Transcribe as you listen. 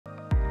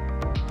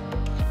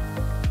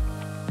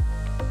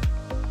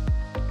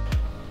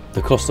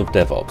The cost of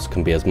DevOps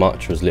can be as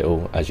much or as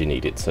little as you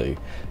need it to.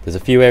 There's a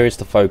few areas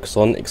to focus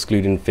on,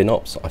 excluding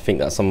FinOps. I think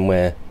that's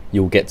somewhere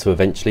you'll get to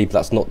eventually, but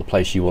that's not the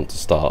place you want to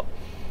start.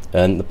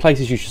 The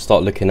places you should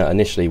start looking at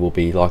initially will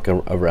be like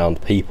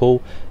around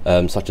people,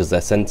 such as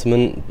their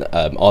sentiment.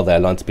 Are they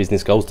aligned to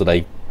business goals? Do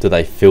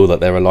they feel that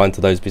they're aligned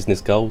to those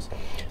business goals?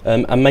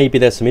 And maybe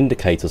there's some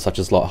indicators such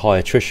as like high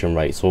attrition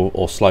rates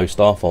or slow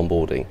staff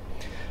onboarding.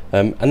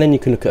 And then you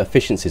can look at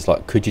efficiencies,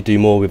 like could you do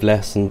more with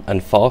less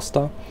and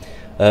faster?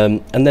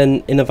 And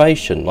then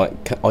innovation,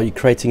 like are you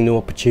creating new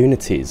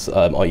opportunities?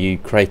 Are you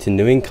creating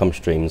new income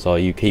streams? Are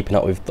you keeping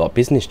up with like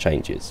business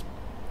changes?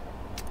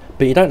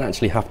 But you don't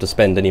actually have to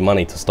spend any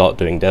money to start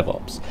doing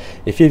DevOps.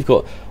 If you've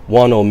got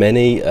one or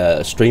many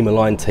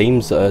stream-aligned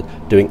teams that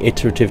are doing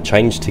iterative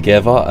change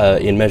together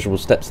in measurable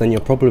steps, then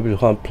you're probably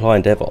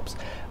applying DevOps.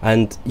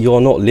 And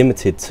you're not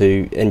limited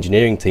to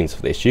engineering teams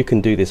for this. You can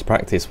do this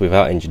practice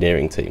without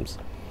engineering teams.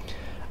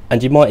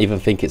 And you might even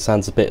think it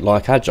sounds a bit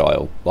like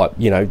Agile, like,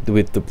 you know,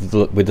 with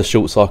the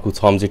short cycle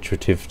times,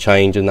 iterative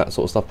change and that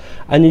sort of stuff.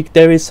 And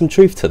there is some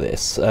truth to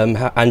this.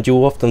 And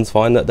you'll often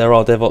find that there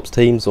are DevOps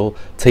teams, or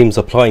teams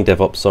applying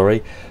DevOps,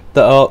 sorry,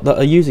 that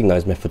are using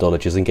those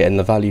methodologies and getting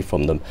the value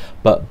from them.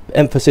 But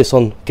emphasis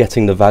on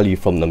getting the value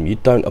from them. You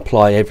don't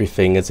apply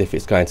everything as if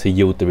it's going to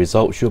yield the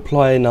results. You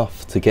apply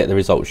enough to get the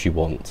results you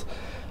want.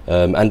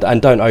 And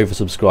don't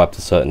oversubscribe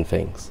to certain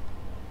things.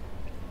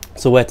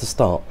 So where to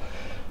start?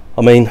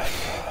 I mean,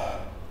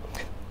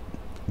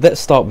 let's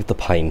start with the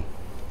pain,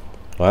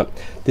 right?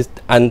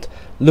 And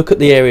look at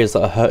the areas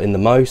that are hurting the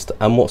most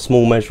and what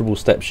small measurable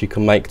steps you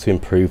can make to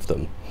improve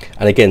them.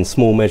 And again,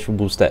 small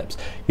measurable steps.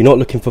 You're not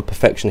looking for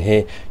perfection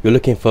here. You're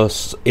looking for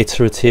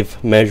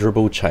iterative,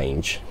 measurable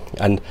change.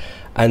 And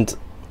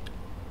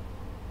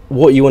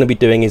what you want to be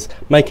doing is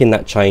making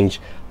that change,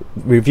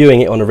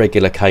 reviewing it on a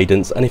regular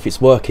cadence, and if it's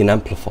working,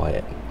 amplify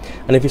it.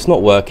 And if it's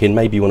not working,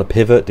 maybe you want to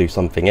pivot, do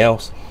something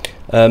else.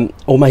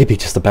 Or maybe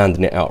just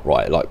abandon it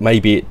outright. Like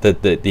maybe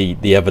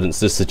the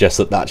evidence does suggest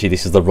that actually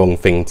this is the wrong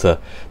thing to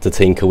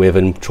tinker with,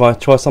 and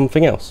try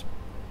something else.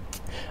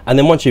 And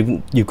then once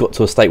you've got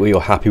to a state where you're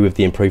happy with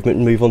the improvement,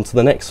 move on to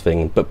the next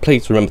thing. But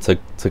please remember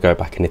to go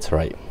back and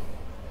iterate.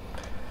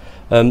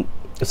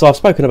 So I've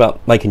spoken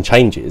about making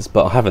changes,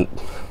 but I haven't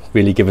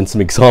really given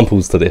some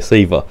examples to this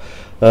either.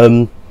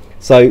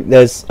 So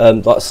there's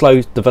like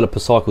slow developer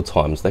cycle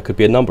times. There could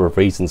be a number of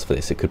reasons for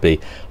this. It could be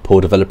poor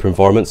developer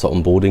environments, so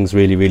onboarding's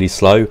really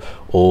slow,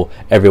 or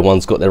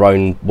everyone's got their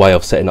own way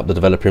of setting up the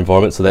developer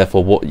environment, so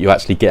therefore what you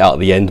actually get out at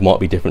the end might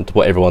be different to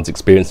what everyone's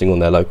experiencing on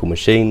their local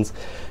machines.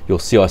 Your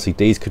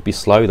CI/CDs could be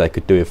slow. They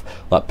could do with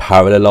like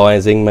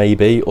parallelizing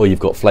maybe, or you've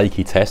got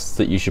flaky tests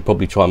that you should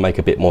probably try and make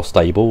a bit more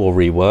stable or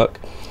rework.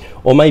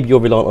 Or maybe you're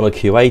reliant on a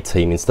QA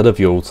team instead of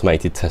your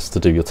automated tests to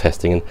do your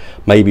testing, and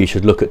maybe you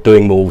should look at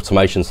doing more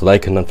automation so they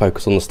can then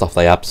focus on the stuff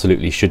they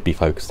absolutely should be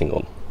focusing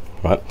on,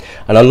 right?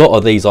 And a lot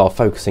of these are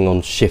focusing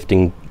on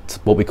shifting to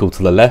what we call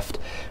to the left,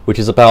 which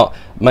is about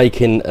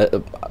making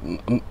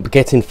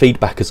getting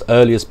feedback as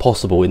early as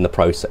possible in the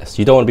process.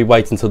 You don't want to be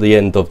waiting until the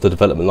end of the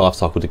development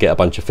lifecycle to get a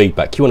bunch of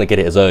feedback. You want to get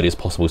it as early as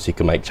possible so you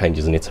can make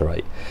changes and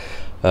iterate.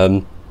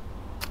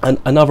 And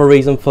another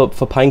reason for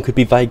pain could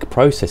be vague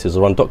processes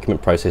or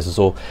undocumented processes,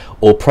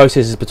 or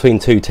processes between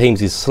two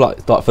teams is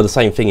like for the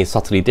same thing is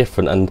subtly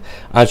different, and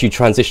as you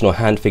transition or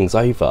hand things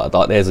over,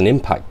 like there's an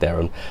impact there,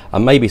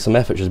 and maybe some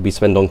effort should be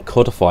spent on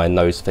codifying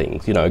those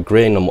things, you know,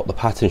 agreeing on what the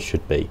patterns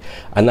should be,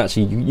 and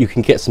actually you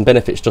can get some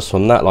benefits just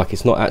from that. Like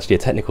it's not actually a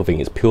technical thing,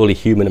 it's purely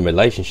human and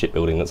relationship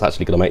building that's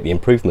actually going to make the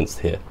improvements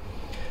here.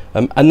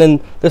 And then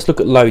let's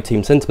look at low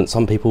team sentiment.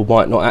 Some people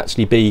might not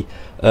actually be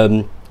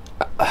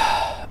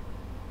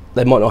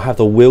they might not have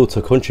the will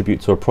to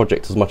contribute to a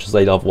project as much as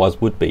they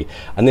otherwise would be,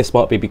 and this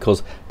might be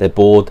because they're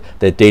bored,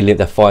 they're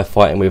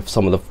firefighting with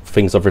some of the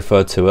things I've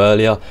referred to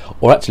earlier,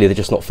 or actually they're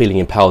just not feeling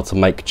empowered to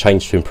make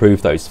change to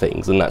improve those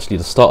things. And actually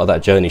the start of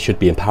that journey should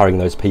be empowering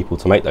those people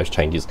to make those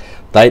changes.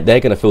 They're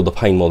going to feel the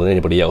pain more than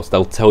anybody else.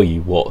 They'll tell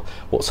you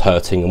what's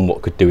hurting and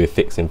what could do with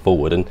fixing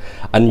forward,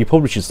 and you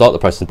probably should start the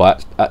process by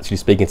actually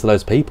speaking to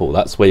those people.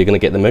 That's where you're going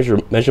to get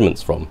the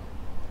measurements from.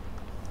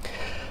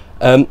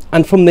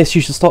 And from this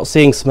you should start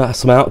seeing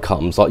some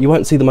outcomes. Like you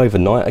won't see them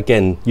overnight.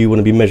 Again, you want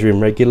to be measuring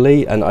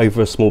regularly, and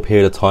over a small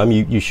period of time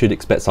you should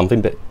expect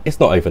something, but it's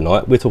not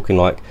overnight. We're talking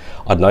like,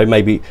 I don't know,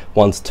 maybe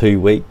 1 to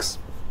 2 weeks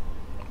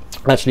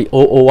actually,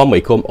 or 1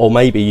 week, or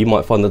maybe you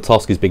might find the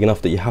task is big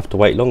enough that you have to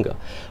wait longer.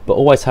 But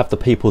always have the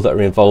people that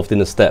are involved in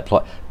the step,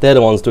 like they're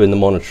the ones doing the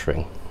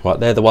monitoring, right?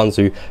 They're the ones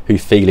who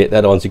feel it.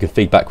 They're the ones who can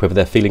feed back whether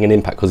they're feeling an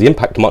impact, because the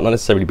impact might not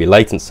necessarily be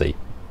latency,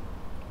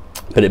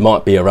 but it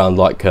might be around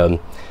like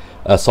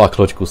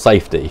psychological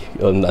safety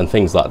and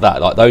things like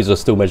that. Like those are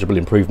still measurable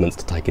improvements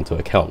to take into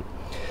account.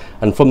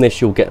 And from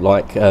this you'll get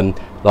like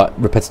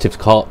repetitive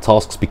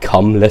tasks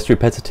become less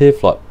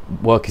repetitive, like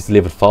work is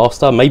delivered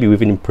faster, maybe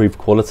with an improved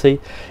quality,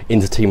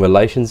 inter-team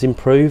relations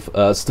improve,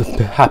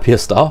 happier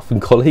staff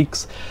and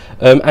colleagues,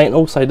 and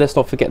also let's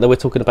not forget that we're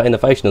talking about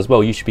innovation as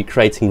well. You should be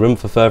creating room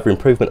for further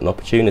improvement and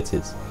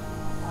opportunities.